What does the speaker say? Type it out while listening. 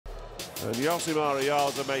And Yosimar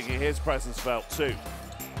Ayala making his presence felt too.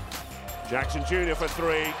 Jackson Jr. for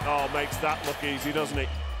three. Oh, makes that look easy, doesn't he?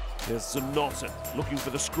 Here's Zanotta looking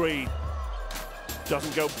for the screen.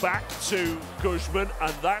 Doesn't go back to Guzman,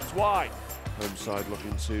 and that's why. Home side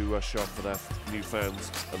looking to shop for their new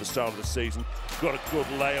fans at the start of the season. Got a good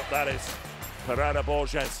layup, that is. Parada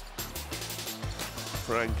Borges.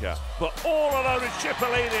 Franca. But all alone is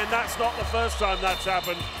Cipollini, and that's not the first time that's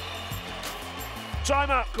happened.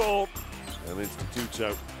 Timeout call. And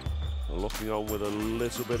Instituto looking on with a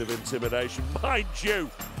little bit of intimidation. Mind you,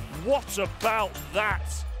 what about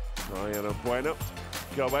that? Mariano Bueno.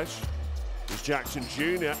 Gomez. There's Jackson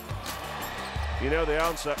Jr. You know the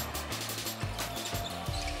answer.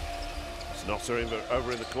 It's not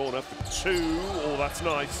over in the corner for two. Oh, that's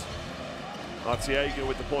nice. Artiega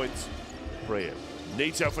with the points. Brio.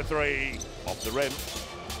 Nito for three. Off the rim.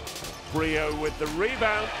 Brio with the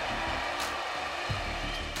rebound.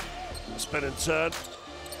 Spin and turn.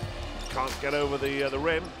 Can't get over the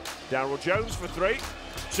rim. Darryl Jones for three.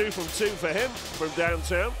 2 from 2 for him from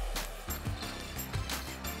downtown.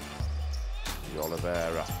 De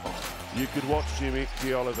Oliveira. Oh, you could watch Jimmy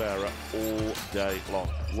De Oliveira all day long,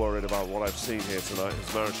 worried about what I've seen here tonight as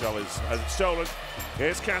Marichal has it stolen.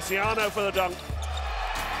 Here's Cassiano for the dunk.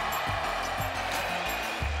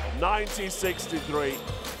 90-63.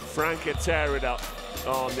 Franca tear it up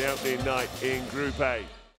on the opening night in Group A.